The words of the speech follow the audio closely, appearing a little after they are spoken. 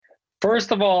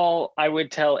First of all, I would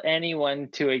tell anyone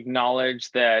to acknowledge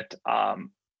that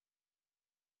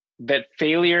that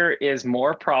failure is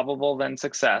more probable than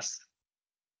success,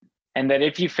 and that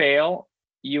if you fail,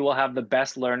 you will have the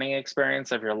best learning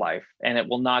experience of your life, and it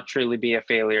will not truly be a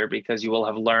failure because you will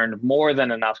have learned more than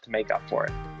enough to make up for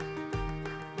it.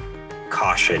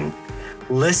 Caution.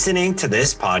 Listening to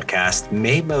this podcast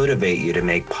may motivate you to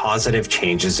make positive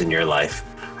changes in your life,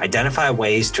 identify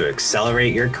ways to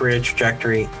accelerate your career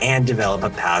trajectory, and develop a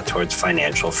path towards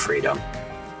financial freedom.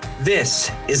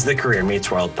 This is the Career Meets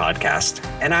World podcast,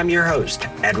 and I'm your host,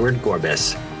 Edward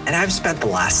Gorbis. And I've spent the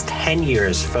last 10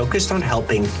 years focused on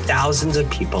helping thousands of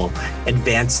people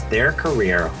advance their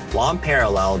career while in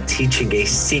parallel teaching a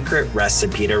secret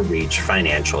recipe to reach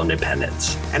financial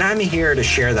independence. And I'm here to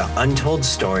share the untold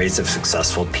stories of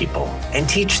successful people and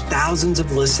teach thousands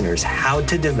of listeners how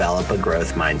to develop a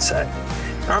growth mindset.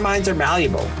 Our minds are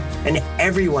malleable, and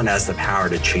everyone has the power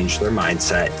to change their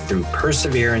mindset through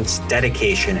perseverance,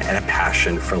 dedication, and a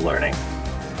passion for learning.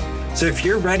 So if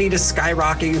you're ready to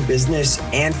skyrocket your business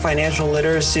and financial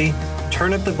literacy,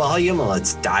 turn up the volume and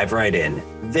let's dive right in.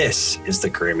 This is the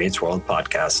Career Meets World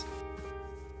podcast.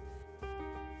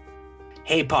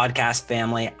 Hey, podcast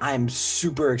family. I'm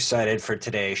super excited for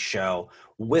today's show.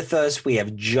 With us, we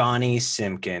have Jonny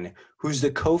Simkin, who's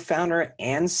the co-founder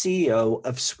and CEO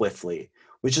of Swiftly,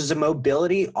 which is a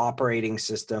mobility operating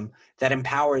system that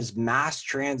empowers mass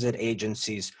transit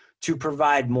agencies to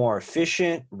provide more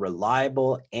efficient,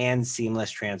 reliable, and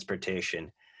seamless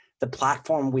transportation. The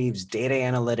platform weaves data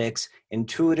analytics,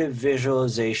 intuitive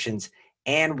visualizations,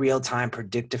 and real-time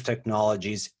predictive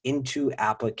technologies into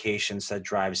applications that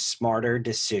drive smarter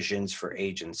decisions for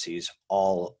agencies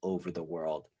all over the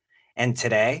world. And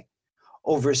today,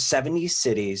 over 70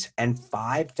 cities and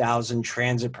 5,000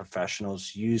 transit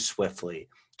professionals use Swiftly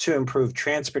to improve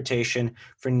transportation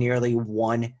for nearly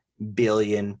 1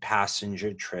 billion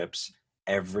passenger trips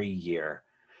every year.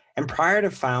 And prior to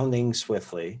founding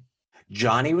Swiftly,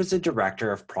 Jonny was the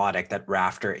director of product at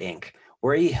Rafter Inc.,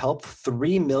 where he helped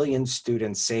 3 million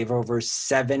students save over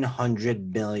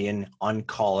 $700 million on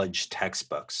college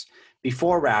textbooks.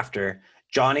 Before Rafter,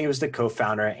 Jonny was the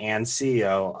co-founder and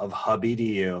CEO of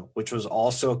HubEDU, which was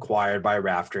also acquired by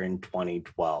Rafter in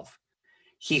 2012.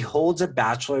 He holds a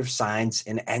Bachelor of Science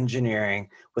in Engineering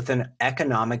with an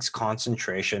economics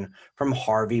concentration from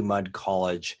Harvey Mudd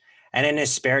College. And in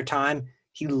his spare time,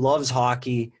 he loves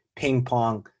hockey, ping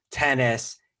pong,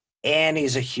 tennis, and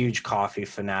he's a huge coffee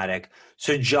fanatic.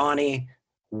 So Jonny,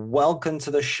 welcome to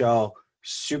the show.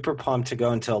 Super pumped to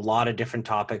go into a lot of different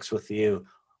topics with you,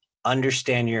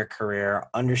 understand your career,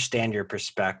 understand your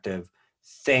perspective.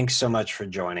 Thanks so much for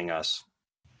joining us.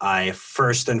 I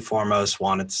first and foremost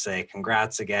wanted to say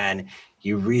congrats again.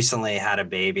 You recently had a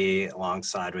baby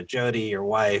alongside with Jody, your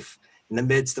wife, in the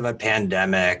midst of a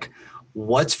pandemic.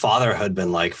 What's fatherhood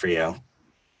been like for you?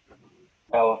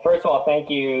 Well, first of all, thank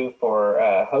you for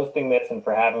hosting this and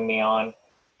for having me on.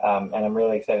 And I'm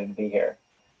really excited to be here.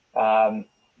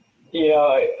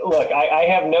 Look, I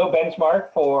have no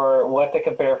benchmark for what to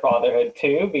compare fatherhood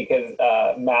to because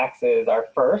Max is our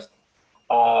first.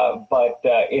 But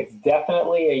it's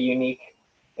definitely a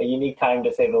unique time,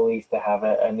 to say the least, to have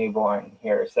a newborn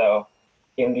here. So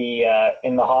in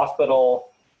the hospital,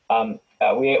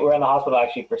 we were in the hospital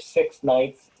actually for 6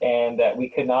 nights, and we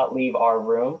could not leave our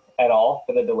room at all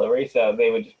for the delivery. So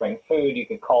they would just bring food. You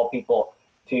could call people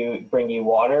to bring you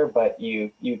water, but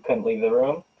you couldn't leave the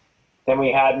room. Then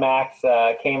we had Max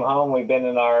came home. We've been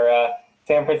in our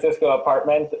San Francisco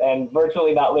apartment and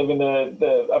virtually not leaving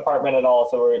the apartment at all.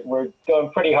 So we're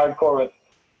going pretty hardcore with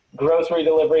grocery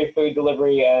delivery, food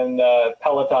delivery, and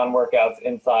Peloton workouts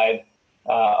inside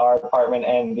our apartment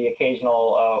and the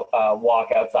occasional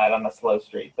walk outside on a slow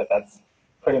street. But that's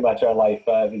pretty much our life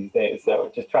these days.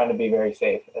 So just trying to be very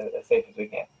safe, as safe as we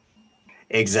can.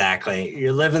 Exactly.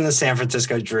 You're living the San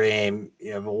Francisco dream.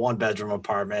 You have a 1-bedroom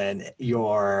apartment.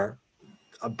 You're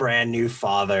a brand new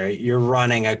father, you're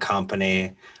running a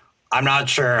company. I'm not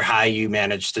sure how you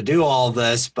managed to do all of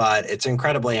this, but it's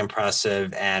incredibly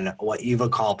impressive. And what you've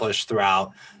accomplished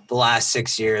throughout the last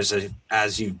 6 years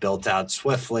as you've built out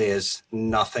Swiftly is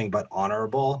nothing but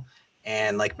honorable.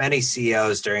 And like many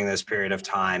CEOs during this period of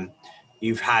time,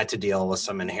 you've had to deal with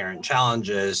some inherent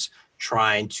challenges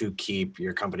trying to keep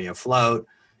your company afloat.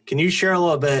 Can you share a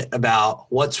little bit about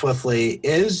what Swiftly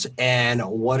is and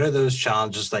what are those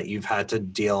challenges that you've had to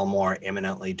deal more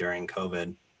imminently during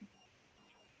COVID?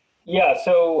 Yeah,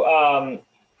 so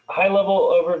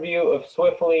high-level overview of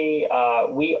Swiftly.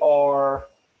 We are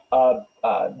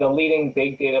the leading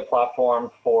big data platform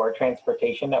for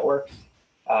transportation networks.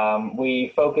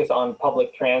 We focus on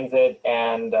public transit,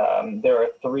 and there are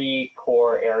three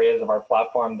core areas of our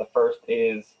platform. The first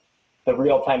is the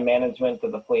real-time management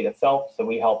of the fleet itself. So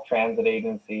we help transit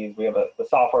agencies. We have the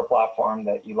software platform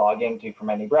that you log into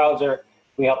from any browser.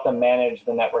 We help them manage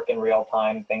the network in real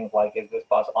time. Things like, is this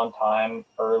bus on time,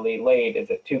 early, late? Is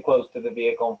it too close to the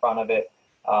vehicle in front of it,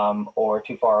 or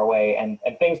too far away? And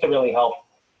things to really help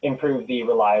improve the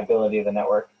reliability of the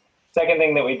network. Second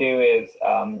thing that we do is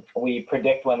we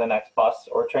predict when the next bus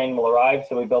or train will arrive.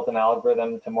 So we built an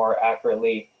algorithm to more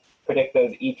accurately predict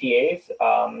those ETAs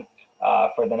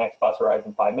for the next bus arrives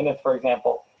in 5 minutes, for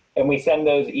example. And we send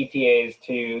those ETAs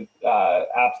to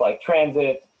apps like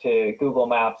Transit, to Google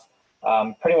Maps.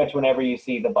 Pretty much whenever you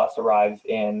see the bus arrives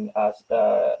in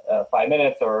 5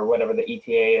 minutes or whatever the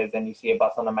ETA is, and you see a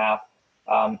bus on a map,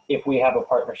 if we have a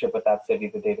partnership with that city,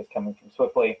 the data is coming from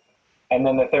Swiftly. And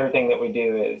then the third thing that we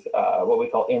do is what we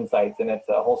call insights, and it's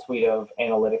a whole suite of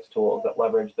analytics tools that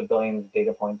leverage the billions of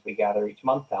data points we gather each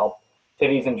month to help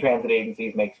cities and transit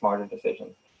agencies make smarter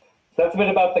decisions. So that's a bit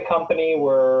about the company.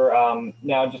 We're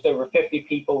now just over 50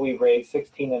 people. We've raised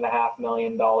 $16.5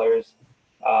 million.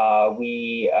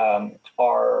 We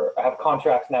have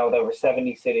contracts now with over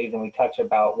 70 cities, and we touch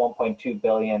about 1.2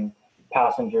 billion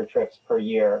passenger trips per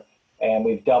year. And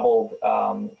we've doubled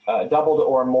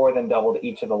or more than doubled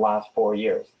each of the last 4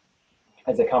 years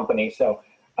as a company. So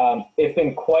it's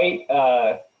been quite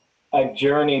a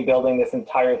journey building this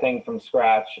entire thing from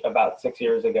scratch about 6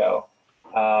 years ago.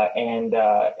 And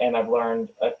I've learned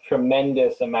a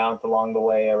tremendous amount along the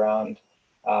way around,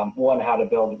 one, how to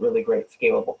build really great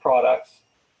scalable products,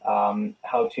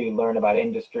 how to learn about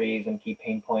industries and key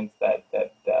pain points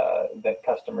that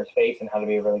customers face, and how to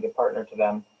be a really good partner to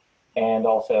them. And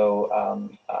also,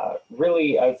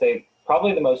 really, I would say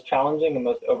probably the most challenging and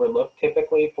most overlooked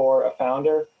typically for a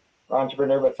founder or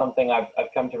entrepreneur, but something I've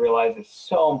come to realize is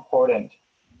so important,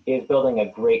 is building a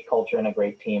great culture and a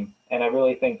great team. And I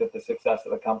really think that the success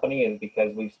of the company is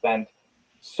because we've spent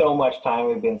so much time,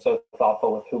 we've been so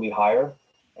thoughtful with who we hire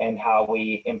and how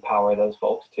we empower those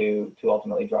folks to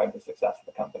ultimately drive the success of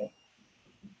the company.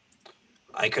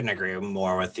 I couldn't agree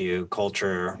more with you.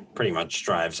 Culture pretty much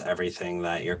drives everything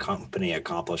that your company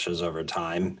accomplishes over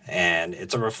time. And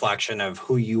it's a reflection of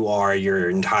who you are, your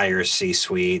entire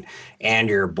C-suite, and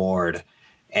your board.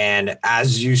 And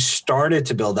as you started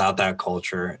to build out that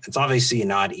culture, it's obviously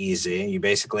not easy. You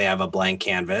basically have a blank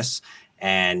canvas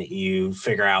and you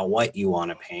figure out what you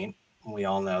want to paint. We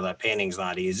all know that painting's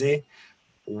not easy.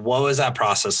 What was that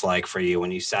process like for you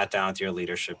when you sat down with your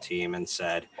leadership team and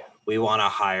said, we want to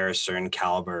hire a certain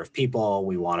caliber of people,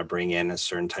 we want to bring in a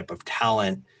certain type of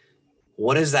talent?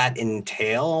 What does that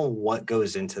entail? What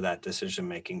goes into that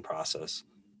decision-making process?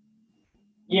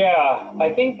 Yeah,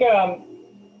 I think,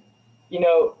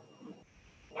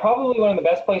 probably one of the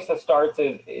best places to start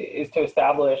is to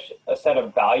establish a set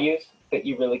of values that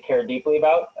you really care deeply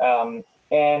about.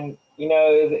 It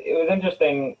was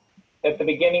interesting. At the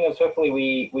beginning of Swiftly,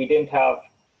 we didn't have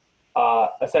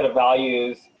a set of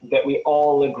values that we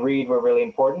all agreed were really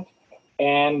important.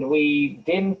 And we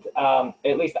didn't,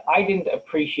 at least I didn't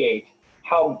appreciate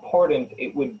how important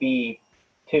it would be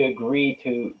to agree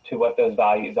to what those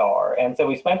values are. And so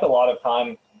we spent a lot of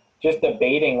time just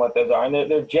debating what those are. And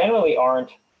there generally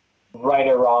aren't right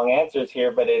or wrong answers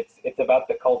here, but it's about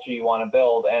the culture you want to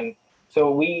build. And so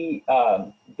what we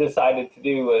decided to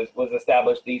do was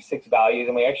establish these 6 values,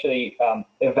 and we actually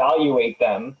evaluate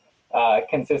them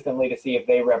consistently to see if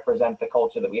they represent the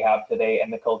culture that we have today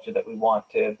and the culture that we want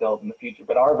to build in the future.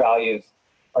 But our values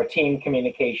are team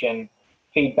communication,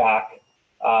 feedback,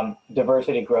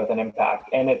 diversity, growth, and impact.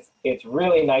 And it's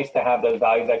really nice to have those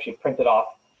values actually printed off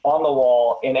on the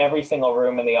wall in every single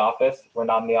room in the office. We're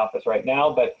not in the office right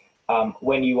now, but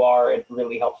when you are, it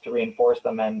really helps to reinforce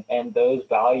them. And those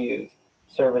values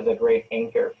serve as a great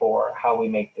anchor for how we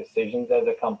make decisions as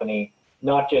a company,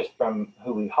 not just from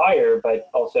who we hire, but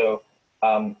also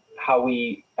how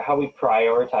we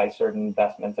prioritize certain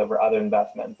investments over other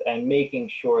investments, and making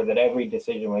sure that every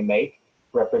decision we make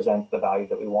represents the values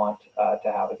that we want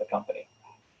to have as a company.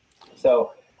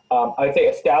 So I'd say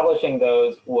establishing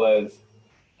those was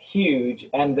huge,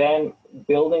 and then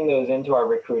building those into our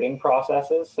recruiting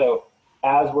processes. So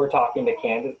as we're talking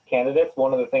to candidates,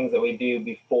 one of the things that we do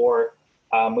before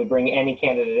we bring any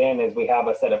candidate in is we have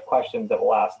a set of questions that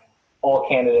we'll ask all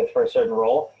candidates for a certain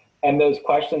role. And those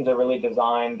questions are really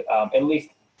designed, at least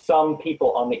some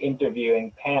people on the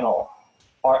interviewing panel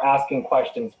are asking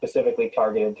questions specifically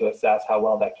targeted to assess how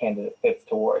well that candidate fits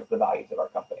towards the values of our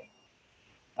company.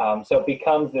 So it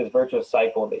becomes this virtuous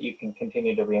cycle that you can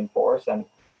continue to reinforce and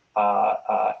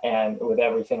with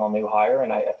every single new hire.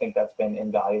 And I think that's been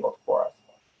invaluable for us.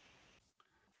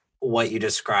 what you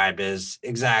described is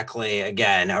exactly,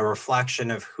 again, a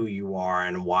reflection of who you are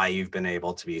and why you've been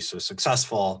able to be so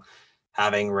successful.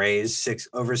 Having raised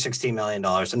over $16 million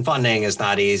in funding is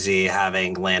not easy.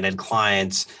 Having landed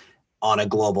clients on a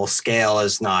global scale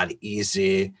is not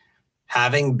easy.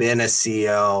 Having been a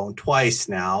CEO twice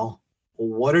now,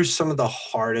 what are some of the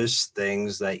hardest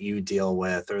things that you deal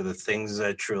with, or the things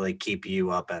that truly keep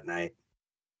you up at night?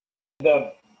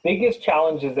 The biggest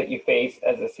challenges that you face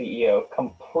as a CEO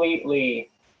completely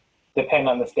depend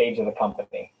on the stage of the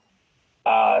company.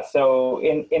 So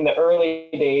in the early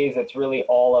days, it's really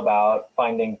all about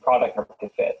finding product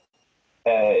market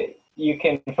fit. You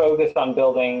can focus on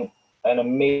building an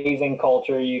amazing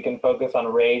culture. You can focus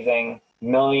on raising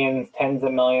millions, tens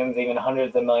of millions, even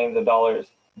hundreds of millions of dollars.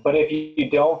 But if you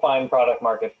don't find product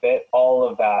market fit, all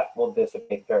of that will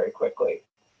dissipate very quickly.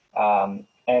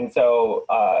 And so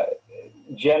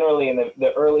generally in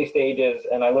the early stages,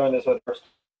 and I learned this with first,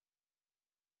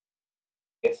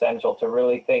 essential to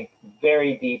really think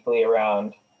very deeply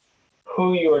around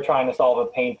who you are trying to solve a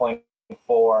pain point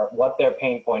for, what their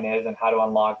pain point is, and how to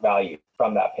unlock value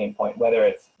from that pain point, whether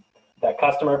it's that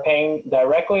customer paying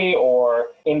directly or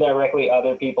indirectly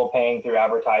other people paying through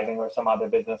advertising or some other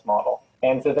business model.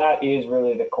 And so that is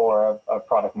really the core of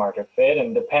product market fit.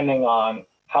 And depending on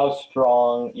how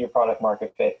strong your product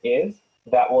market fit is,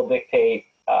 that will dictate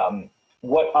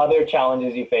what other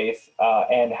challenges you face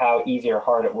and how easy or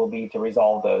hard it will be to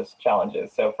resolve those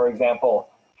challenges. So for example,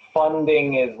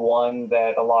 funding is one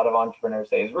that a lot of entrepreneurs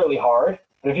say is really hard.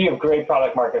 But if you have great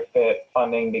product market fit,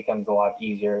 funding becomes a lot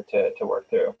easier to work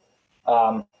through.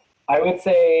 I would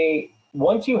say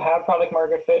once you have product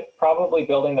market fit, probably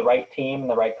building the right team and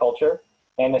the right culture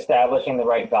and establishing the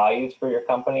right values for your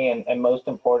company, and most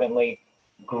importantly,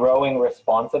 growing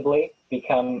responsibly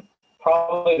become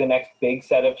probably the next big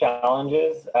set of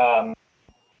challenges.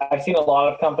 I've seen a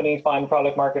lot of companies find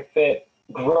product market fit,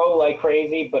 grow like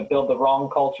crazy, but build the wrong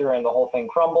culture and the whole thing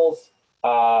crumbles.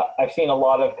 I've seen a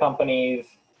lot of companies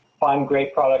find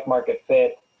great product market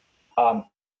fit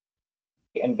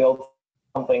and build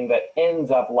something that ends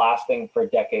up lasting for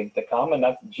decades to come. And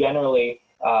that's generally,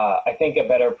 I think, a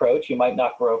better approach. You might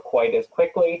not grow quite as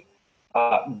quickly,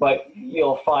 but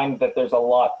you'll find that there's a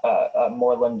lot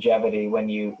more longevity when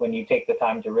you take the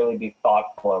time to really be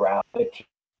thoughtful around the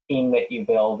team that you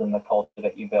build and the culture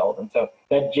that you build. And so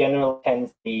that generally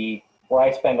tends to be where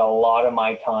I spend a lot of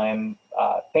my time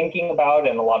thinking about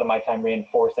and a lot of my time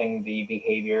reinforcing the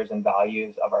behaviors and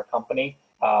values of our company.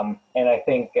 And I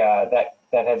think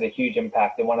that has a huge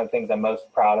impact. And one of the things I'm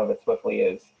most proud of at Swiftly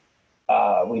is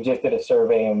we just did a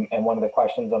survey, and one of the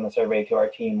questions on the survey to our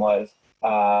team was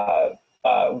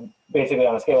basically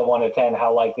on a scale of 1 to 10,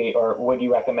 how likely or would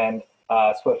you recommend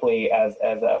Swiftly as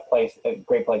a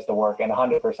great place to work? And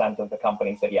 100% of the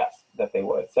company said yes, that they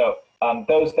would. So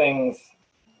those things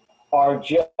are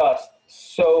just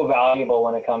so valuable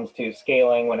when it comes to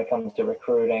scaling, when it comes to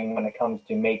recruiting, when it comes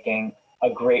to making a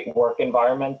great work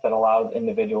environment that allows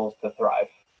individuals to thrive.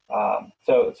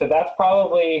 So that's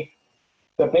probably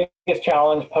the biggest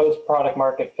challenge post product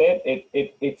market fit.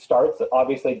 It starts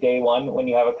obviously day one when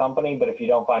you have a company, but if you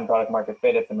don't find product market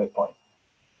fit, it's a moot point.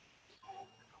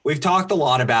 We've talked a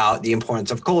lot about the importance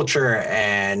of culture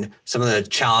and some of the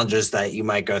challenges that you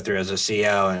might go through as a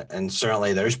CEO, and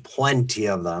certainly there's plenty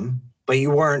of them, but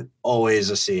you weren't always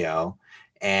a CEO,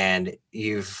 and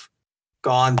you've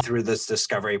gone through this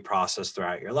discovery process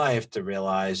throughout your life to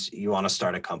realize you want to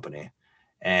start a company.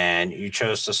 And you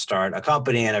chose to start a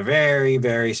company in a very,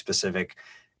 very specific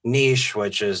niche,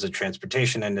 which is the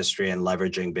transportation industry, and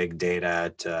leveraging big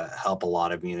data to help a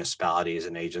lot of municipalities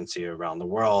and agencies around the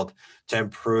world to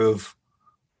improve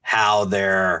how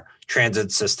their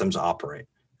transit systems operate.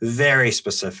 Very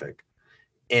specific.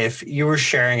 If you were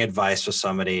sharing advice with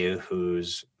somebody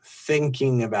who's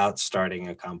thinking about starting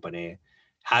a company,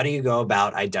 how do you go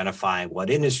about identifying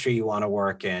what industry you want to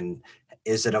work in?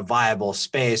 Is it a viable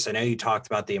space? I know you talked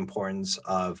about the importance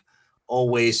of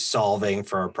always solving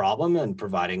for a problem and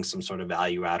providing some sort of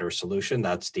value add or solution.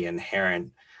 That's the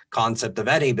inherent concept of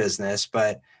any business.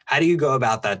 But how do you go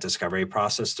about that discovery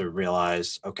process to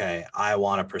realize, okay, I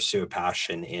want to pursue a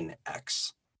passion in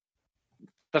X?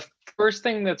 The first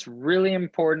thing that's really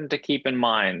important to keep in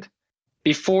mind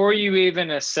before you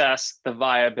even assess the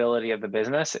viability of the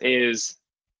business is,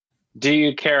 do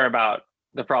you care about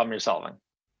the problem you're solving?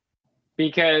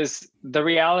 Because the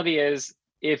reality is,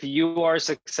 if you are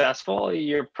successful,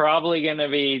 you're probably going to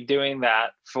be doing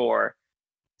that for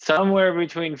somewhere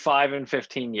between 5 and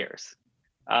 15 years.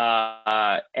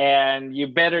 and you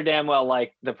better damn well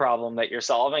like the problem that you're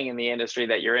solving in the industry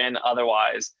that you're in.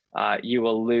 Otherwise, you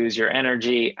will lose your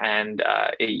energy, and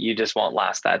you just won't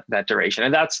last that duration.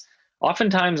 And that's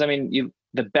oftentimes, I mean,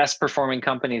 the best performing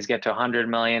companies get to 100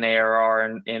 million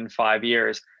ARR in 5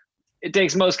 years. It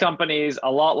takes most companies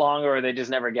a lot longer, or they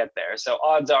just never get there. So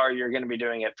odds are you're going to be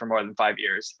doing it for more than 5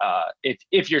 years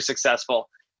if you're successful.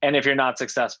 And if you're not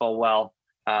successful, well,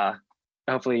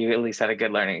 hopefully you at least had a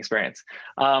good learning experience.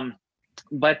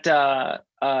 But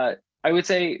I would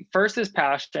say first is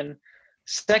passion.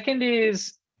 Second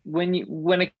is when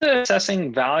it comes to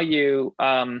assessing value,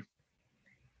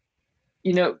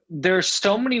 there's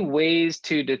so many ways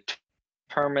to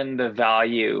determine the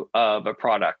value of a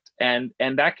product. And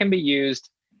that can be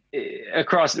used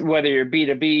across whether you're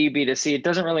B2B, B2C, it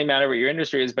doesn't really matter what your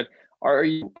industry is, but are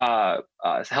you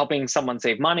helping someone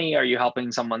save money? Are you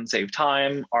helping someone save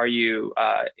time? Are you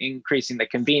increasing the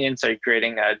convenience? Are you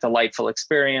creating a delightful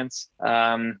experience?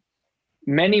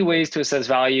 Many ways to assess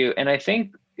value. And I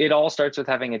think it all starts with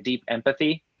having a deep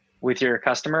empathy with your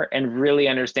customer and really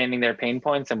understanding their pain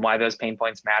points and why those pain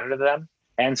points matter to them.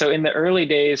 And so in the early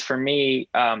days for me,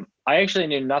 I actually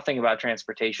knew nothing about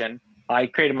transportation. I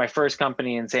created my first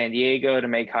company in San Diego to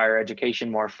make higher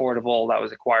education more affordable. That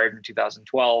was acquired in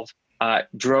 2012.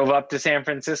 Drove up to San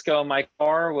Francisco in my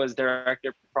car, was director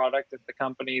of product at the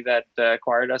company that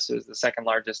acquired us. It was the second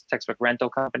largest textbook rental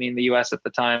company in the US at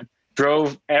the time.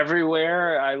 Drove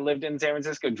everywhere. I lived in San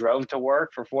Francisco, drove to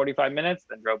work for 45 minutes,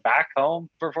 then drove back home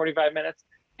for 45 minutes.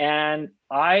 And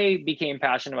I became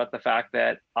passionate about the fact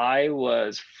that I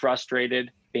was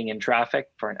frustrated being in traffic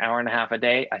for an hour and a half a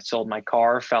day. I sold my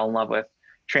car, fell in love with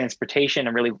transportation,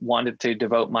 and really wanted to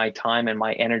devote my time and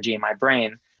my energy and my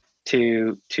brain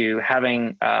to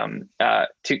having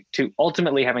to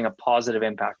ultimately having a positive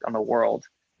impact on the world.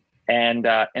 And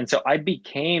so I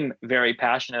became very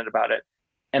passionate about it.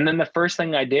 And then the first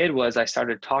thing I did was I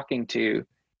started talking to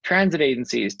transit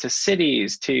agencies, to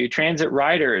cities, to transit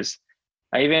riders.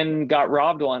 I even got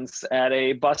robbed once at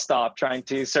a bus stop trying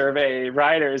to survey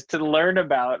riders to learn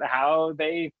about how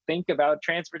they think about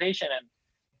transportation. And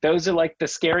those are like the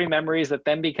scary memories that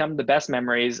then become the best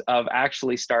memories of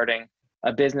actually starting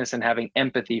a business and having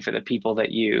empathy for the people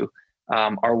that you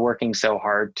are working so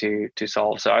hard to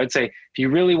solve. So I would say if you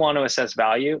really want to assess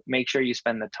value, make sure you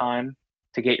spend the time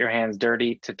to get your hands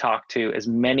dirty, to talk to as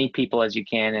many people as you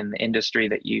can in the industry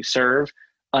that you serve,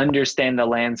 understand the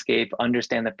landscape,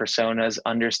 understand the personas,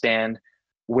 understand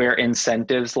where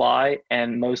incentives lie,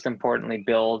 and most importantly,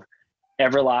 build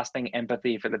everlasting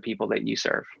empathy for the people that you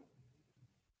serve.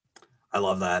 I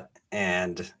love that.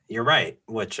 And you're right,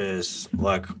 which is,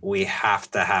 look, we have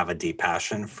to have a deep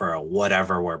passion for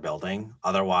whatever we're building.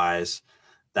 Otherwise,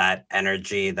 that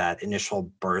energy, that initial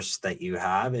burst that you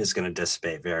have is going to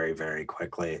dissipate very, very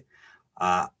quickly.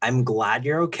 I'm glad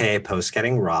you're okay post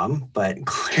getting rum, but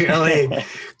clearly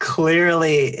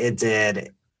it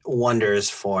did wonders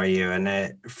for you, and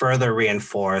it further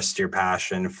reinforced your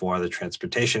passion for the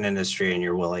transportation industry and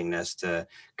your willingness to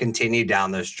continue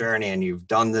down this journey. And you've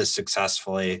done this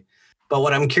successfully. But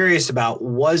what I'm curious about,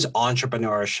 was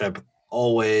entrepreneurship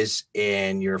always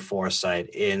in your foresight,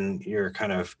 in your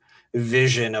kind of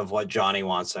vision of what Jonny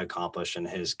wants to accomplish in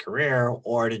his career?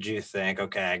 Or did you think,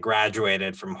 okay, I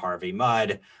graduated from Harvey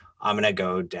Mudd, I'm going to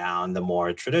go down the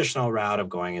more traditional route of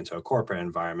going into a corporate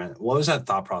environment? What was that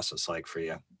thought process like for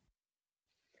you?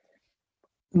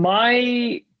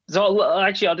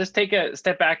 I'll just take a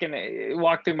step back and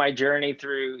walk through my journey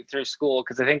through school,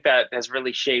 because I think that has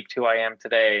really shaped who I am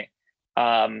today.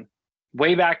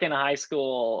 Way back in high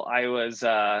school, I was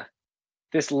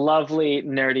this lovely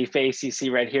nerdy face you see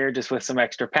right here, just with some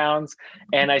extra pounds.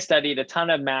 And I studied a ton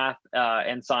of math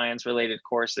and science related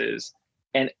courses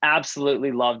and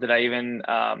absolutely loved it. I even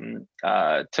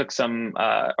took some,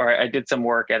 or I did some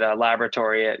work at a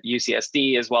laboratory at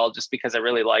UCSD as well, just because I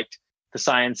really liked the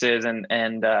sciences, and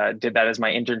did that as my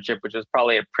internship, which was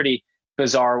probably a pretty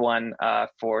bizarre one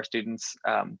for students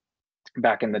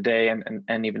back in the day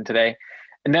and even today.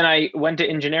 And then I went to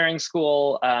engineering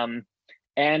school,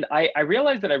 and I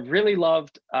realized that I really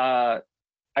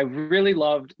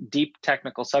loved deep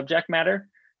technical subject matter,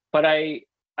 but I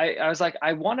was like,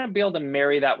 I want to be able to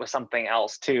marry that with something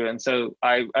else too. And so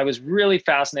I was really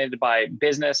fascinated by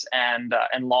business and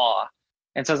law.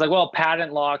 And so I was like, well,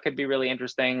 patent law could be really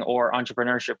interesting, or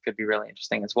entrepreneurship could be really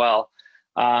interesting as well.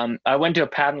 I went to a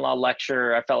patent law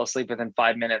lecture. I fell asleep within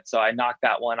 5 minutes, so I knocked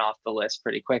that one off the list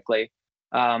pretty quickly.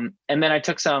 And then I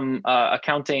took some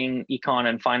accounting, econ,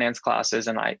 and finance classes,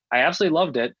 and I absolutely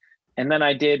loved it. And then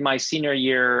I did my senior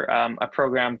year a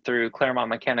program through Claremont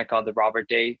McKenna called the Robert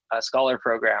Day Scholar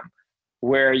Program.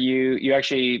 where you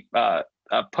actually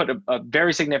put a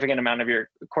very significant amount of your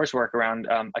coursework around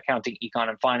accounting, econ,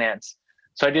 and finance.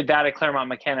 So I did that at Claremont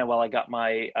McKenna while I got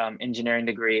my engineering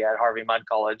degree at Harvey Mudd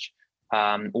College,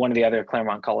 one of the other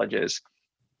Claremont colleges.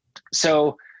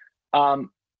 So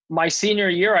my senior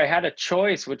year, I had a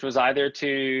choice, which was either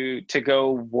to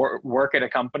go work at a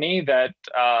company that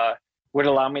would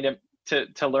allow me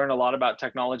to learn a lot about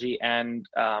technology and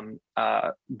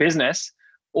business,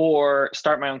 or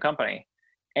start my own company.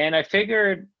 And I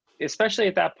figured, especially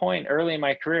at that point early in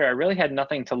my career, I really had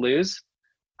nothing to lose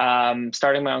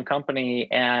starting my own company.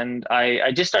 And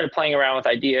I just started playing around with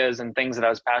ideas and things that I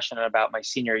was passionate about my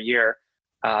senior year,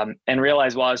 and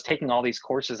realized while I was taking all these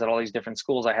courses at all these different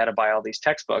schools, I had to buy all these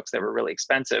textbooks that were really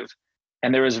expensive.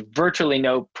 And there was virtually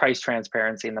no price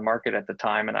transparency in the market at the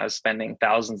time. And I was spending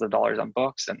thousands of dollars on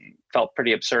books, and felt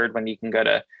pretty absurd when you can go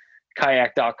to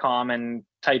kayak.com and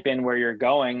type in where you're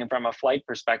going, and from a flight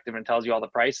perspective, and tells you all the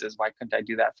prices. Why couldn't I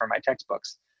do that for my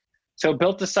textbooks? So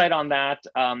built a site on that,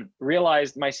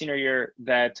 realized my senior year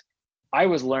that I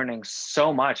was learning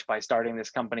so much by starting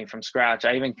this company from scratch.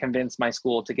 I even convinced my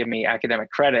school to give me academic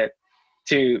credit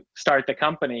to start the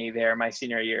company there my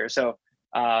senior year. So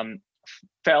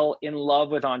fell in love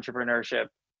with entrepreneurship,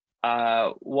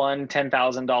 won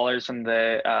 $10,000 from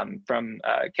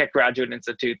the Keck Graduate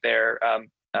Institute, their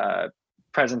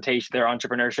presentation, their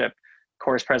entrepreneurship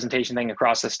course presentation thing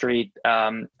across the street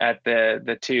at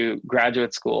the two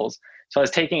graduate schools. So I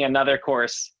was taking another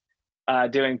course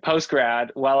doing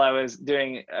post-grad while I was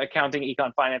doing accounting,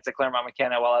 econ, finance at Claremont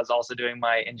McKenna, while I was also doing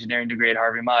my engineering degree at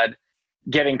Harvey Mudd,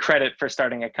 getting credit for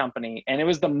starting a company. And it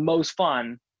was the most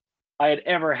fun I had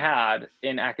ever had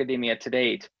in academia to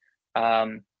date.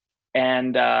 And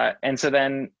so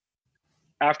then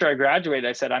after I graduated,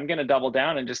 I said, I'm going to double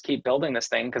down and just keep building this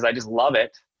thing because I just love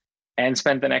it. And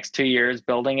spent the next 2 years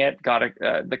building it.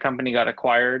 The company got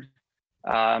acquired.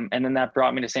 And then that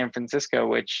brought me to San Francisco,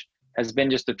 which has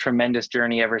been just a tremendous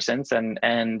journey ever since. And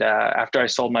after I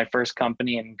sold my first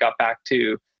company and got back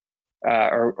to,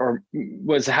 or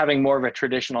was having more of a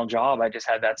traditional job, I just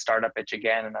had that startup itch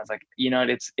again. And I was like,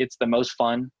 it's the most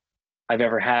fun I've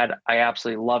ever had. I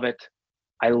absolutely love it.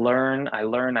 I learn.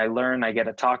 I get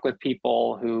to talk with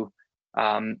people who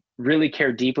really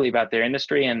care deeply about their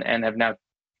industry and have now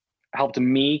helped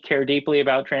me care deeply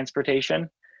about transportation.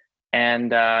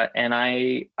 And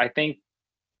I think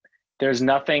there's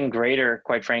nothing greater,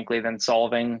 quite frankly, than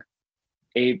solving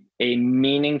a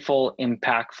meaningful,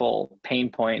 impactful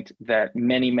pain point that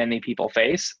many, many people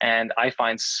face. And I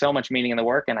find so much meaning in the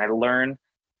work, and I learn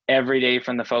every day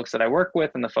from the folks that I work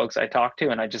with and the folks I talk to,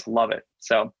 and I just love it.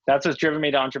 So that's what's driven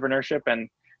me to entrepreneurship. And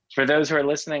for those who are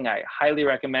listening, I highly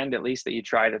recommend at least that you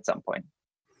try it at some point.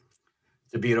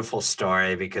 It's a beautiful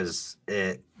story because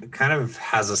it kind of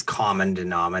has this common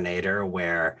denominator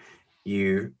where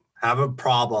you have a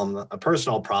problem, a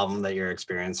personal problem that you're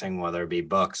experiencing, whether it be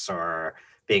books or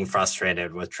being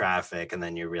frustrated with traffic. And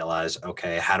then you realize,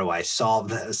 okay, how do I solve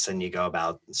this? And you go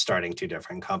about starting two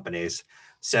different companies.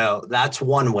 So that's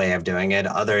one way of doing it.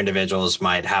 Other individuals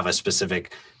might have a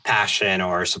specific passion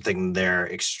or something they're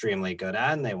extremely good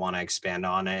at, and they want to expand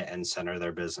on it and center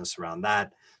their business around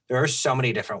that. There are so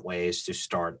many different ways to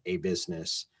start a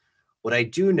business. What I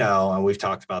do know, and we've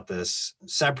talked about this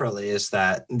separately, is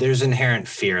that there's inherent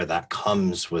fear that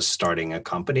comes with starting a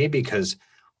company because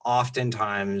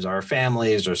oftentimes our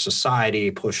families or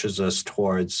society pushes us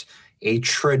towards a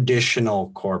traditional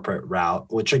corporate route,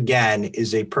 which again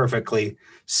is a perfectly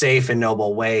safe and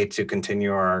noble way to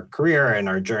continue our career and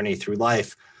our journey through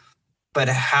life. But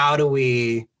how do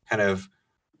we kind of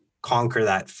conquer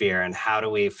that fear, and how do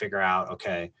we figure out,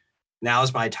 okay,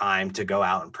 now's my time to go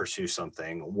out and pursue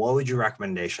something? What would your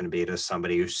recommendation be to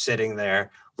somebody who's sitting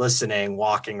there listening,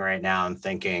 walking right now and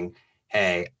thinking,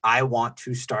 hey, I want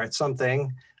to start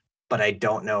something, but I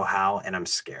don't know how and I'm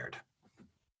scared?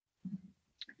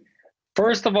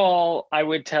 First of all, I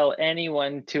would tell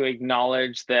anyone to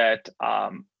acknowledge that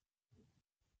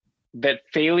that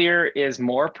failure is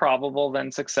more probable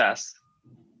than success,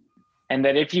 and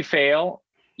that if you fail,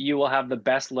 you will have the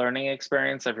best learning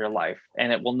experience of your life,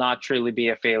 and it will not truly be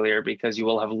a failure because you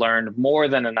will have learned more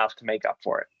than enough to make up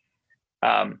for it.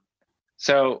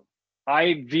 So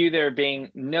I view there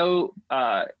being no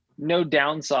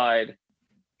downside,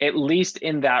 at least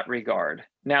in that regard.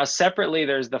 Now, separately,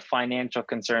 there's the financial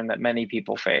concern that many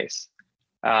people face.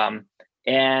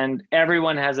 And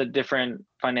everyone has a different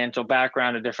financial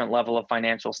background, a different level of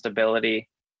financial stability.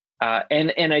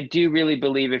 And I do really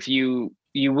believe if you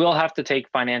will have to take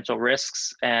financial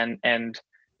risks. And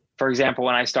for example,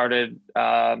 when I started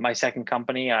my second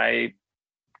company, I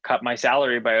cut my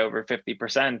salary by over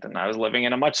 50%. And I was living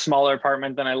in a much smaller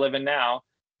apartment than I live in now.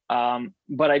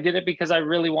 But I did it because I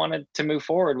really wanted to move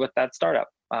forward with that startup.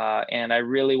 And I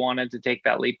really wanted to take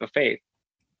that leap of faith.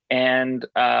 And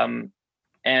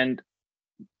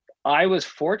I was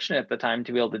fortunate at the time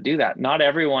to be able to do that. Not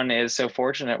everyone is so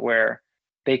fortunate where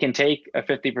they can take a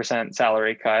 50%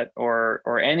 salary cut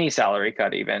or any salary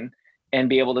cut even, and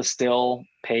be able to still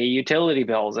pay utility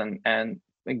bills and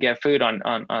get food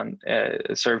on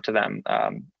served to them,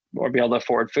 or be able to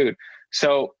afford food.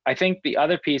 So I think the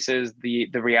other piece is the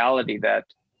reality that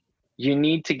you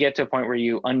need to get to a point where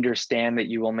you understand that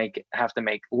you will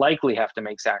likely have to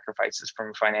make sacrifices from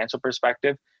a financial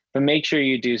perspective, but make sure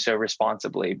you do so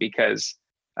responsibly, because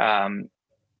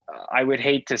I would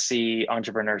hate to see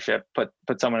entrepreneurship put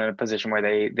someone in a position where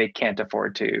they can't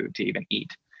afford to even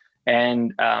eat.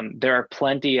 And there are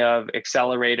plenty of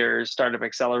accelerators, startup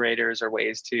accelerators, or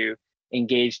ways to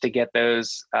engage to get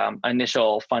those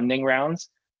initial funding rounds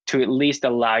to at least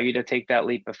allow you to take that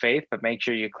leap of faith, but make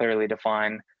sure you clearly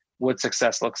define what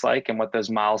success looks like and what those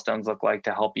milestones look like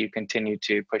to help you continue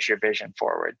to push your vision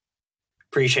forward.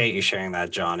 Appreciate you sharing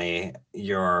that, Jonny.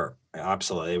 You're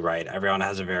absolutely right. Everyone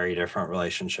has a very different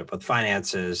relationship with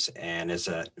finances and is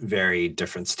at very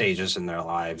different stages in their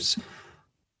lives.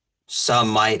 Some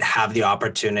might have the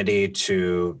opportunity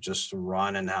to just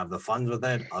run and have the funds with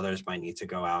it. Others might need to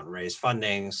go out and raise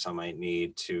funding. Some might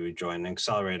need to join an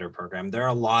accelerator program. There are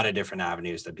a lot of different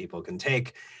avenues that people can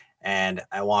take. And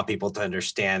I want people to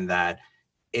understand that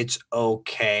it's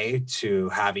okay to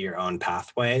have your own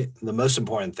pathway. The most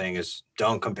important thing is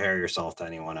don't compare yourself to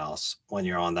anyone else when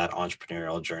you're on that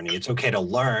entrepreneurial journey. It's okay to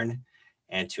learn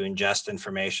and to ingest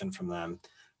information from them,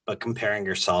 but comparing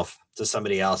yourself to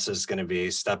somebody else is going to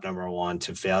be step number one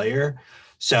to failure.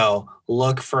 So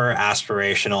look for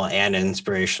aspirational and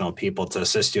inspirational people to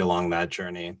assist you along that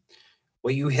journey.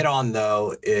 What you hit on,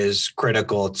 though, is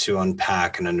critical to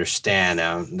unpack and understand.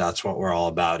 That's what we're all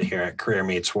about here at Career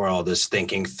Meets World, is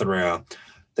thinking through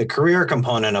the career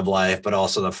component of life, but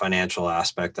also the financial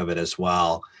aspect of it as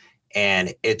well.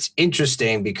 And it's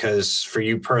interesting because for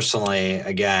you personally,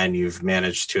 again, you've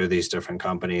managed two of these different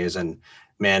companies and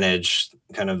managed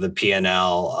kind of the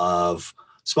P&L of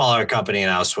smaller company.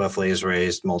 Now Swiftly has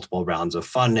raised multiple rounds of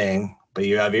funding, but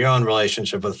you have your own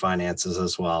relationship with finances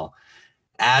as well.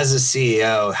 As a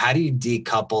CEO, how do you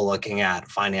decouple looking at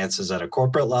finances at a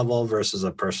corporate level versus a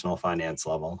personal finance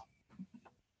level?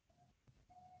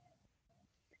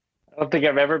 I don't think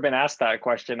I've ever been asked that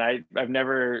question. I've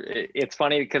never, it's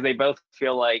funny because they both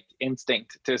feel like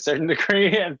instinct to a certain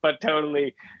degree, but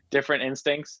totally different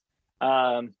instincts.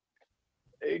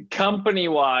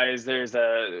 Company-wise,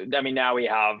 now we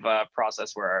have a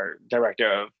process where our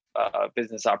director of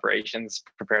business operations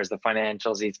prepares the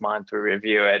financials each month. We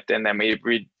review it, and then we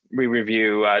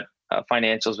review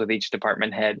financials with each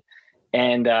department head.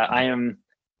 And I am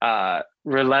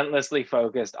relentlessly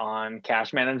focused on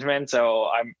cash management, so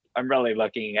I'm really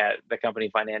looking at the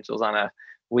company financials on a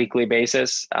weekly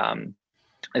basis,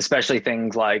 especially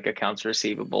things like accounts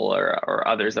receivable or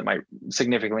others that might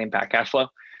significantly impact cash flow.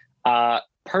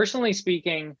 Personally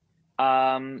speaking,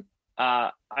 I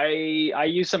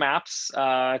use some apps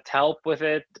to help with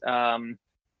it.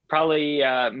 Probably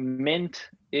Mint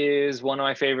is one of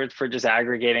my favorites for just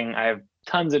aggregating. I have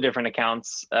tons of different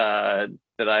accounts that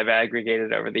I've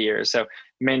aggregated over the years. So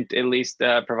Mint at least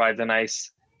provides a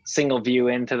nice single view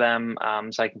into them,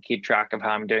 so I can keep track of how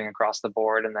I'm doing across the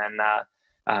board. And then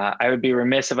I would be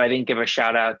remiss if I didn't give a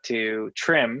shout out to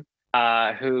Trim,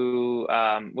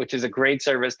 which is a great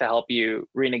service to help you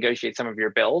renegotiate some of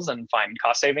your bills and find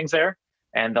cost savings there.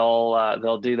 And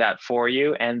they'll do that for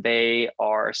you. And they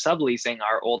are subleasing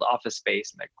our old office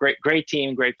space. And great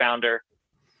team, great founder.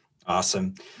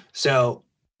 Awesome. So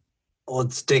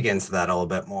let's dig into that a little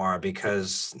bit more,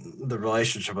 because the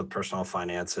relationship with personal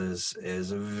finances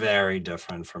is very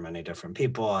different for many different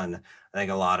people. And I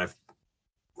think a lot of,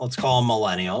 let's call them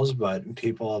millennials, but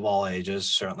people of all ages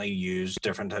certainly use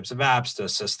different types of apps to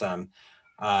assist them.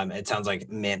 It sounds like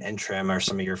Mint and Trim are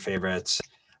some of your favorites.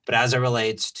 But as it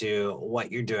relates to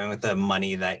what you're doing with the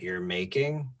money that you're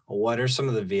making, what are some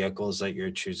of the vehicles that you're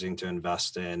choosing to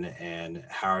invest in, and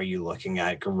how are you looking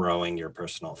at growing your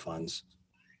personal funds?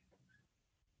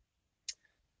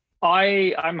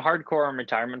 I'm hardcore on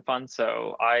retirement funds,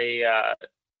 so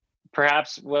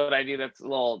perhaps what I do that's a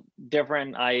little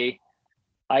different. I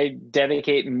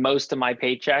dedicate most of my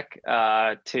paycheck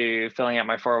to filling out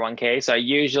my 401k. So I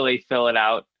usually fill it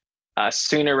out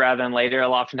sooner rather than later.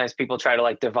 Oftentimes people try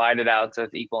to divide it out so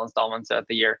it's equal installments throughout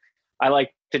the year. I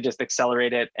like to just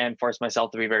accelerate it and force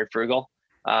myself to be very frugal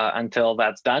until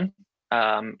that's done.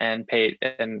 and paid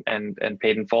and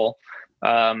paid in full.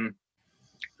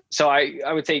 So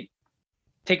I would say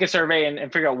take a survey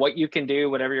and figure out what you can do,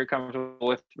 whatever you're comfortable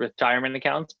with retirement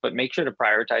accounts, but make sure to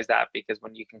prioritize that, because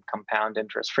when you can compound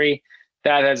interest free,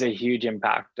 that has a huge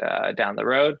impact down the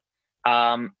road.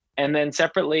 And then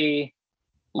separately,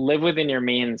 live within your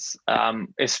means.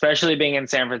 Especially being in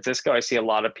San Francisco, I see a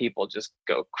lot of people just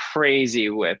go crazy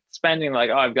with spending,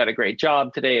 like, oh, I've got a great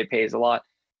job today, it pays a lot.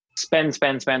 Spend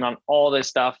on all this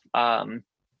stuff. Maybe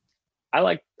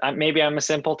I'm a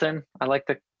simpleton. I like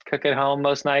to cook at home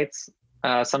most nights.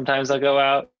 Sometimes I'll go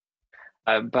out,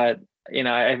 but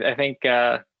I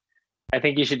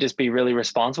think you should just be really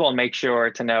responsible and make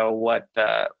sure to know what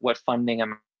funding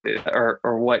amount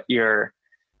or what your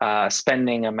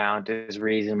spending amount is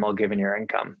reasonable given your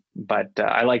income. But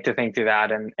I like to think through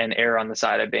that and err on the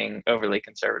side of being overly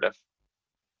conservative.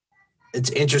 It's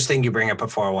interesting you bring up a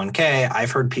 401k.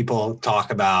 I've heard people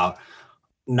talk about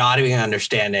not even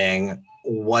understanding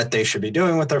what they should be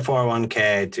doing with their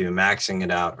 401k to maxing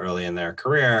it out early in their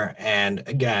career. And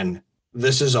again,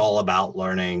 this is all about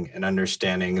learning and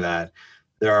understanding that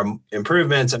there are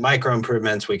improvements and micro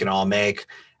improvements we can all make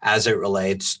as it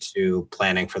relates to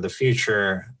planning for the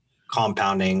future,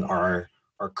 compounding our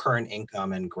current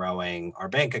income and growing our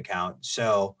bank account.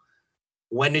 So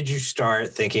when did you start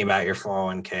thinking about your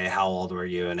 401k? How old were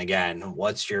you? And again,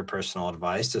 what's your personal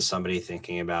advice to somebody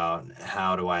thinking about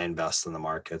how do I invest in the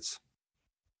markets?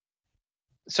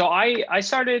 So I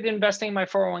started investing in my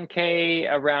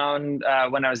 401k around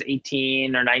when I was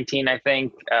 18 or 19, I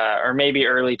think, or maybe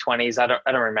early 20s. I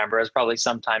don't remember. It was probably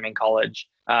sometime in college,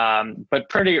 but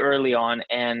pretty early on.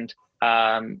 And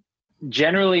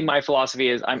generally, my philosophy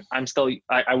is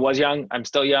I was young. I'm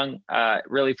still young.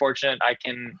 Really fortunate. I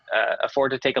can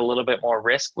afford to take a little bit more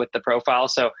risk with the profile.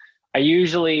 So I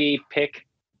usually pick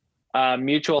a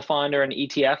mutual fund or an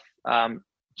ETF.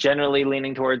 Generally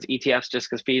leaning towards ETFs just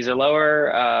because fees are lower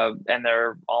and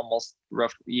they're almost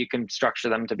rough. You can structure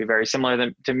them to be very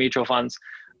similar to mutual funds.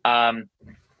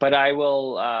 But I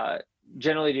will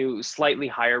generally do slightly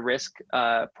higher risk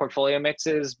portfolio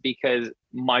mixes because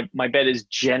my bet is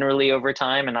generally over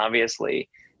time. And obviously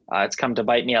it's come to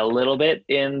bite me a little bit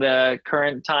in the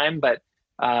current time, but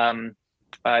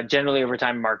generally over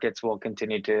time markets will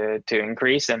continue to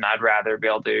increase, and I'd rather be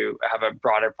able to have a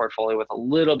broader portfolio with a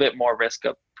little bit more risk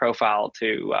profile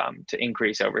to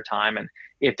increase over time. And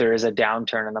if there is a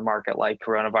downturn in the market like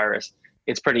coronavirus,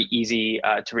 it's pretty easy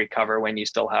to recover when you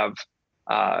still have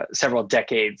several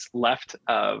decades left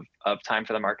of time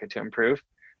for the market to improve.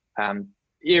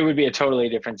 It would be a totally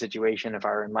different situation if I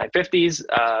were in my 50s,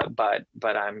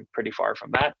 but I'm pretty far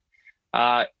from that.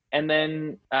 And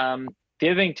then the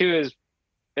other thing too is,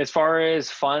 as far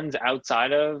as funds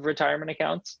outside of retirement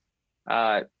accounts,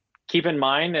 keep in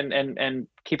mind and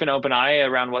keep an open eye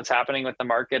around what's happening with the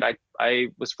market. I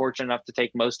was fortunate enough to take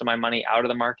most of my money out of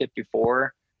the market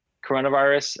before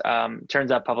coronavirus. Turns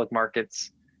out public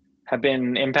markets have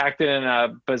been impacted in a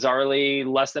bizarrely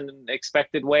less than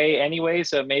expected way anyway,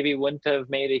 so maybe wouldn't have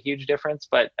made a huge difference.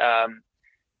 But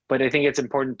I think it's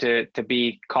important to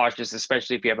be cautious,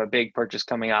 especially if you have a big purchase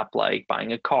coming up, like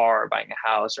buying a car, or buying a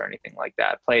house, or anything like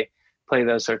that. Play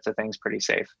those sorts of things pretty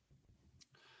safe.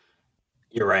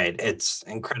 You're right. It's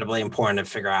incredibly important to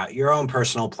figure out your own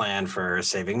personal plan for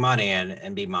saving money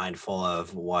and be mindful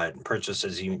of what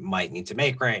purchases you might need to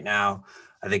make right now.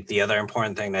 I think the other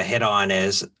important thing to hit on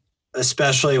is,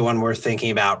 especially when we're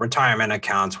thinking about retirement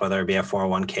accounts, whether it be a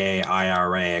 401k,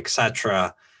 IRA,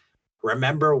 etc.,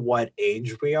 remember what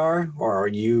age we are, or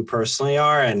you personally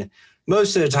are. And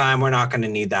most of the time, we're not going to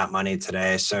need that money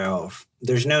today. So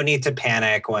there's no need to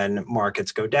panic when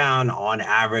markets go down. On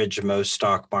average, most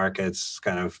stock markets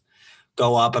kind of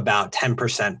go up about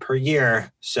 10% per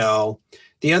year. So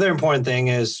the other important thing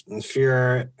is, if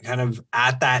you're kind of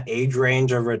at that age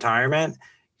range of retirement,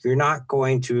 you're not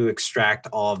going to extract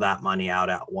all of that money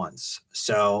out at once.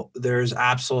 So there's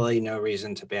absolutely no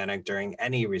reason to panic during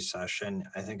any recession.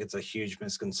 I think it's a huge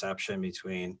misconception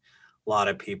between a lot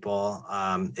of people.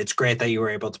 It's great that you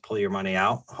were able to pull your money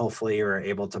out. Hopefully you were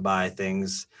able to buy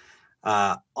things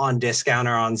on discount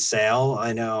or on sale.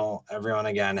 I know everyone,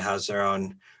 again, has their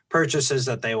own purchases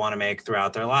that they want to make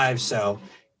throughout their lives. So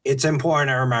it's important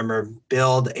to remember,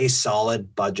 build a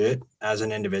solid budget as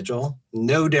an individual,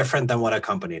 no different than what a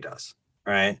company does,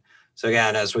 right? So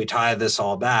again, as we tie this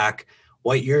all back,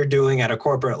 what you're doing at a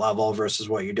corporate level versus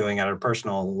what you're doing at a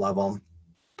personal level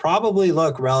probably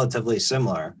look relatively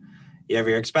similar. You have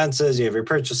your expenses, you have your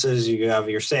purchases, you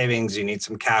have your savings, you need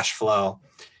some cash flow.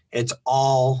 It's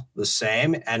all the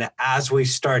same. And as we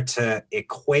start to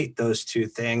equate those two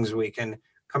things, we can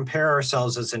compare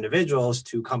ourselves as individuals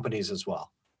to companies as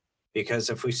well. Because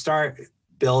if we start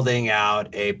building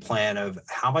out a plan of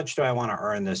how much do I want to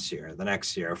earn this year, the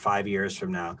next year, 5 years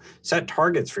from now, set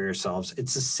targets for yourselves.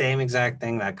 It's the same exact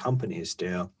thing that companies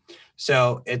do.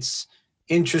 So it's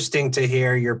interesting to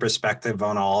hear your perspective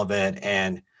on all of it.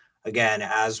 And again,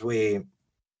 as we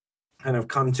kind of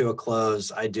come to a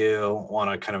close, I do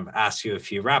want to kind of ask you a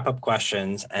few wrap-up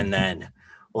questions, and then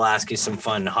we'll ask you some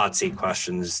fun hot seat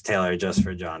questions, Taylor, just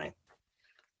for Jonny.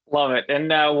 Love it. And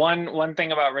one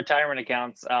thing about retirement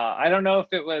accounts, I don't know if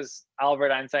it was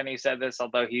Albert Einstein who said this,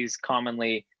 although he's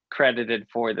commonly credited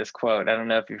for this quote. I don't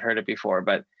know if you've heard it before,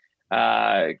 but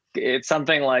it's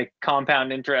something like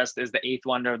compound interest is the eighth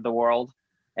wonder of the world.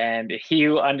 And he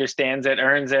who understands it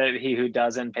earns it. He who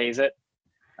doesn't pays it.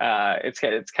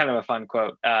 It's kind of a fun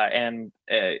quote. And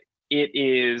it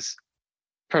is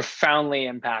profoundly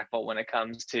impactful when it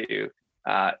comes to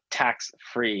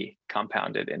tax-free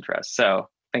compounded interest. So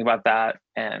think about that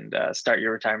and start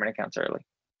your retirement accounts early.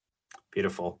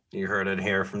 Beautiful. You heard it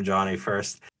here from Jonny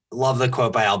first. Love the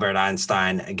quote by Albert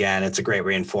Einstein. Again, it's a great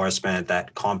reinforcement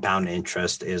that compound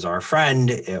interest is our friend.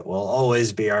 It will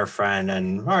always be our friend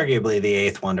and arguably the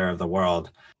eighth wonder of the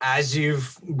world. As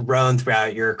you've grown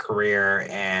throughout your career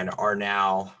and are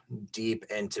now deep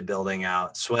into building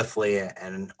out Swiftly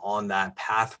and on that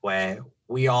pathway,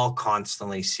 we all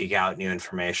constantly seek out new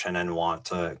information and want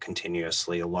to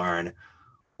continuously learn.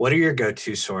 What are your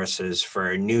go-to sources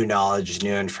for new knowledge,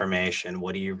 new information?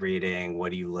 What are you reading?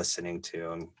 What are you listening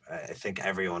to? And I think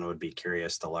everyone would be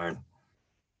curious to learn.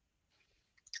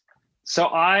 So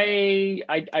I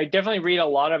definitely read a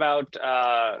lot about,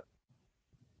 I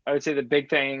would say the big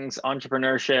things,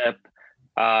 entrepreneurship,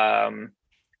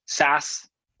 SaaS,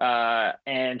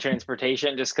 and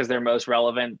transportation, just because they're most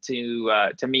relevant to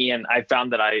me. And I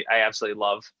found that I absolutely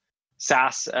love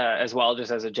SaaS as well,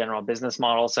 just as a general business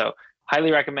model. So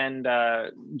highly recommend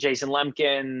Jason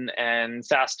Lemkin and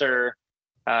SaaStr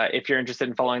if you're interested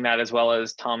in following that, as well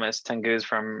as Thomas Tenguz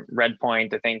from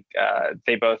Redpoint. I think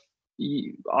they both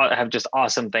have just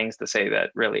awesome things to say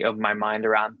that really open my mind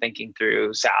around thinking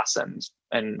through SaaS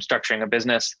and structuring a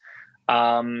business.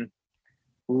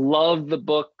 Love the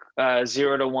book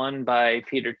 0 to 1 by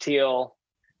Peter Thiel,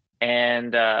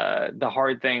 and The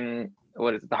Hard Thing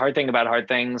About Hard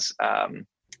Things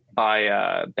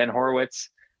by Ben Horowitz.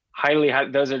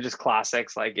 Those are just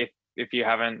classics. Like if you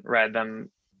haven't read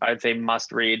them, I'd say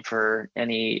must read for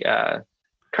any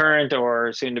current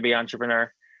or soon to be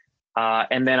entrepreneur.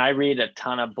 And then I read a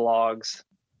ton of blogs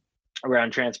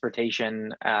around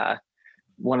transportation.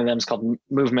 One of them is called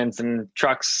Movements and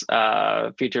Trucks,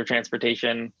 Future of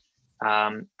Transportation.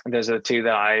 Those are the two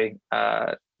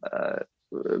that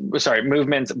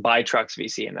Movements by Trucks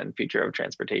VC, and then Future of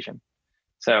Transportation.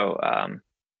 So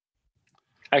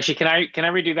actually, can I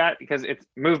redo that? Because it's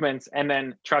Movements and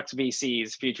then Trucks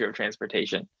VC's Future of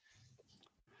Transportation.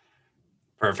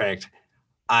 Perfect.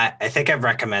 I think I've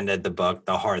recommended the book,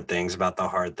 The Hard Things About the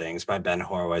Hard Things by Ben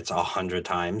Horowitz 100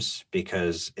 times,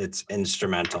 because it's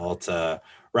instrumental to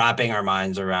wrapping our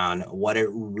minds around what it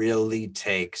really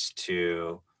takes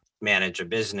to manage a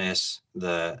business,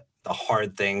 the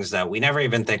hard things that we never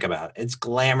even think about. It's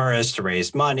glamorous to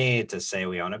raise money, to say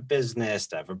we own a business,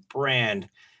 to have a brand.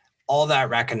 All that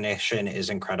recognition is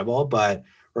incredible, but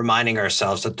reminding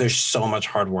ourselves that there's so much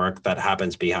hard work that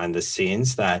happens behind the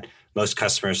scenes that most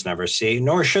customers never see,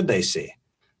 nor should they see.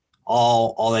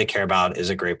 All they care about is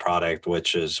a great product,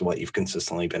 which is what you've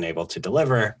consistently been able to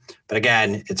deliver. But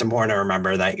again, it's important to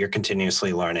remember that you're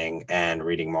continuously learning and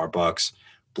reading more books,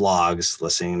 blogs,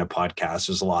 listening to podcasts.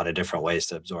 There's a lot of different ways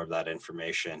to absorb that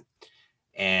information.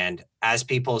 And as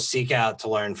people seek out to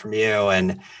learn from you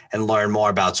and learn more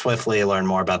about Swiftly, learn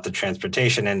more about the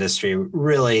transportation industry,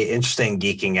 really interesting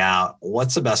geeking out,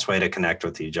 what's the best way to connect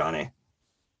with you, Jonny?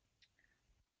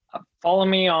 Follow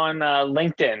me on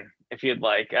LinkedIn if you'd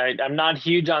like. I'm not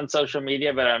huge on social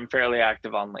media, but I'm fairly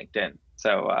active on LinkedIn.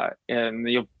 So and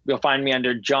you'll find me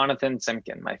under Jonathan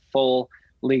Simkin, my full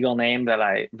legal name that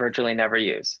I virtually never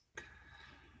use.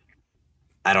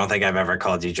 I don't think I've ever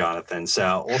called you Jonathan,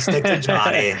 so we'll stick to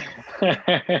Jonny.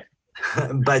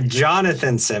 But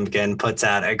Jonathan Simkin puts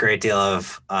out a great deal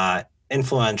of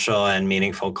influential and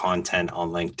meaningful content on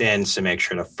LinkedIn, so make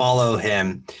sure to follow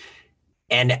him.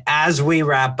 And as we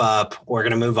wrap up, we're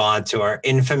going to move on to our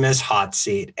infamous hot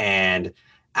seat and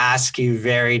ask you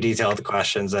very detailed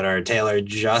questions that are tailored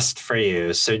just for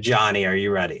you. So Jonny, are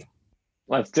you ready?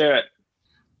 Let's do it.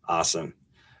 Awesome.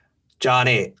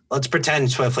 Jonny, let's pretend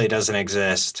Swiftly doesn't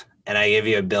exist and I give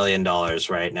you $1 billion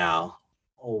right now.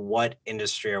 What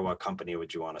industry or what company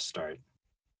would you want to start?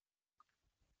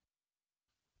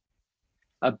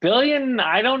 $1 billion,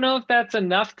 I don't know if that's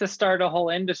enough to start a whole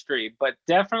industry, but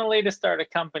definitely to start a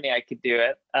company, I could do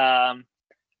it.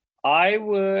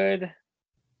 I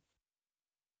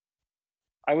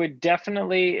would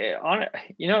definitely,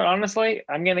 honestly,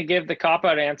 I'm going to give the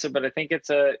cop-out answer, but I think it's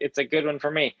a good one for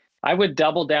me. I would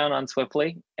double down on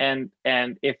Swiftly, and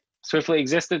if Swiftly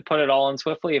existed, put it all on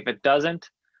Swiftly. If it doesn't,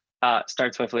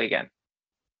 start Swiftly again.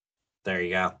 There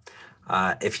you go.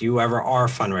 If you ever are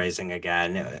fundraising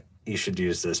again, you should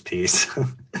use this piece.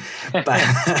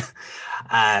 But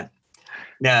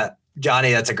no,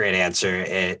 Jonny, that's a great answer.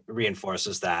 It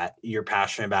reinforces that you're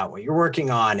passionate about what you're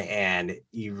working on and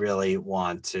you really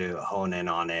want to hone in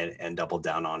on it and double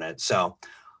down on it. So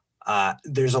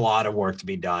there's a lot of work to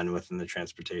be done within the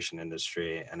transportation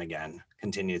industry. And again,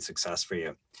 continued success for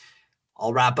you.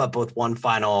 I'll wrap up with one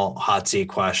final hot seat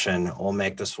question. We'll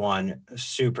make this one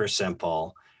super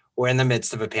simple. We're in the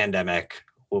midst of a pandemic.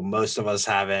 Well, most of us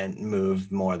haven't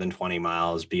moved more than 20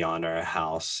 miles beyond our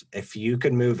house. If you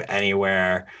could move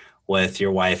anywhere with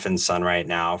your wife and son right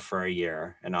now for a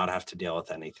year and not have to deal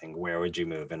with anything, where would you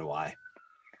move and why?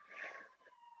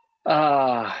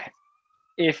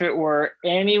 If it were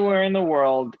anywhere in the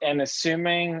world, and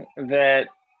assuming that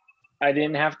I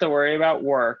didn't have to worry about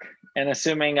work, and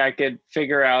assuming I could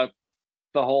figure out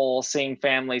the whole seeing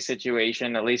family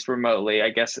situation, at least remotely, I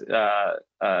guess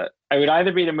I would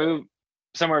either be to move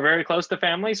somewhere very close to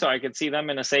family so I could see them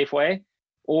in a safe way,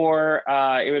 or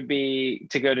it would be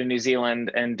to go to New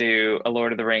Zealand and do a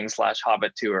Lord of the Rings /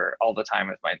 Hobbit tour all the time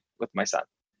with my son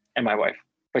and my wife.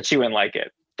 But she wouldn't like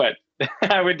it. But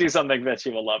I would do something that she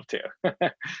would love to.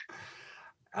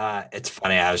 It's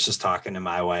funny. I was just talking to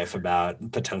my wife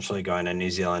about potentially going to New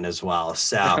Zealand as well.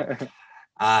 So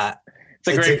it's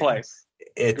a great place.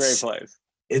 It's a great place.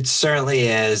 It certainly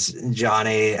is,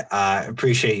 Jonny.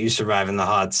 Appreciate you surviving the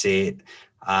hot seat.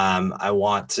 I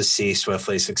want to see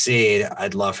Swiftly succeed.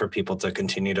 I'd love for people to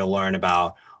continue to learn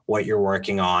about what you're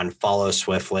working on. Follow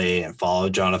Swiftly and follow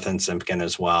Jonathan Simkin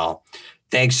as well.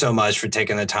 Thanks so much for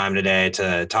taking the time today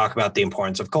to talk about the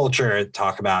importance of culture,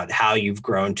 talk about how you've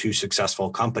grown two successful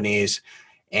companies,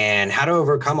 and how to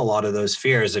overcome a lot of those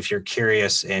fears if you're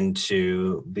curious in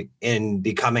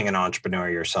becoming an entrepreneur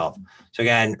yourself. So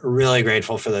again, really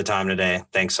grateful for the time today.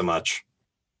 Thanks so much.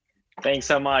 Thanks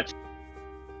so much.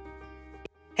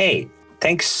 Hey,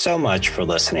 thanks so much for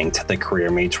listening to the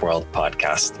Career Meets World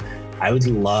podcast. I would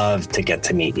love to get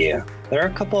to meet you. There are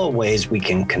a couple of ways we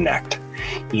can connect.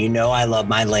 You know I love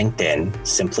my LinkedIn.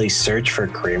 Simply search for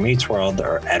Career Meets World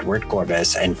or Edward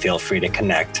Gorbis and feel free to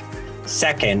connect.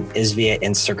 Second is via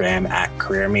Instagram at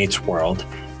Career Meets World.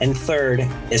 And third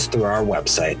is through our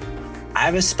website. I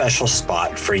have a special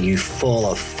spot for you full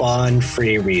of fun,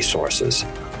 free resources.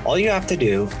 All you have to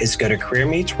do is go to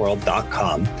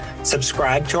careermeetsworld.com,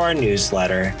 subscribe to our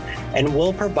newsletter, and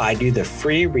we'll provide you the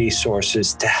free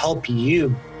resources to help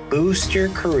you boost your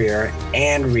career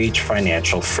and reach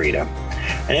financial freedom.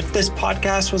 And if this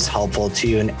podcast was helpful to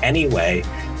you in any way,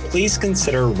 please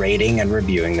consider rating and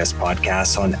reviewing this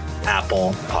podcast on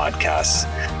Apple Podcasts.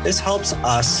 This helps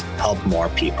us help more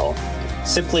people.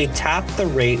 Simply tap the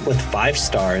rate with 5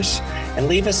 stars and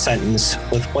leave a sentence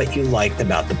with what you liked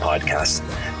about the podcast.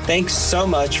 Thanks so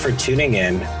much for tuning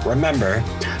in. Remember,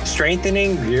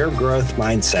 strengthening your growth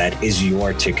mindset is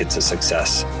your ticket to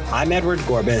success. I'm Edward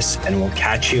Gorbis, and we'll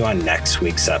catch you on next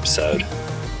week's episode.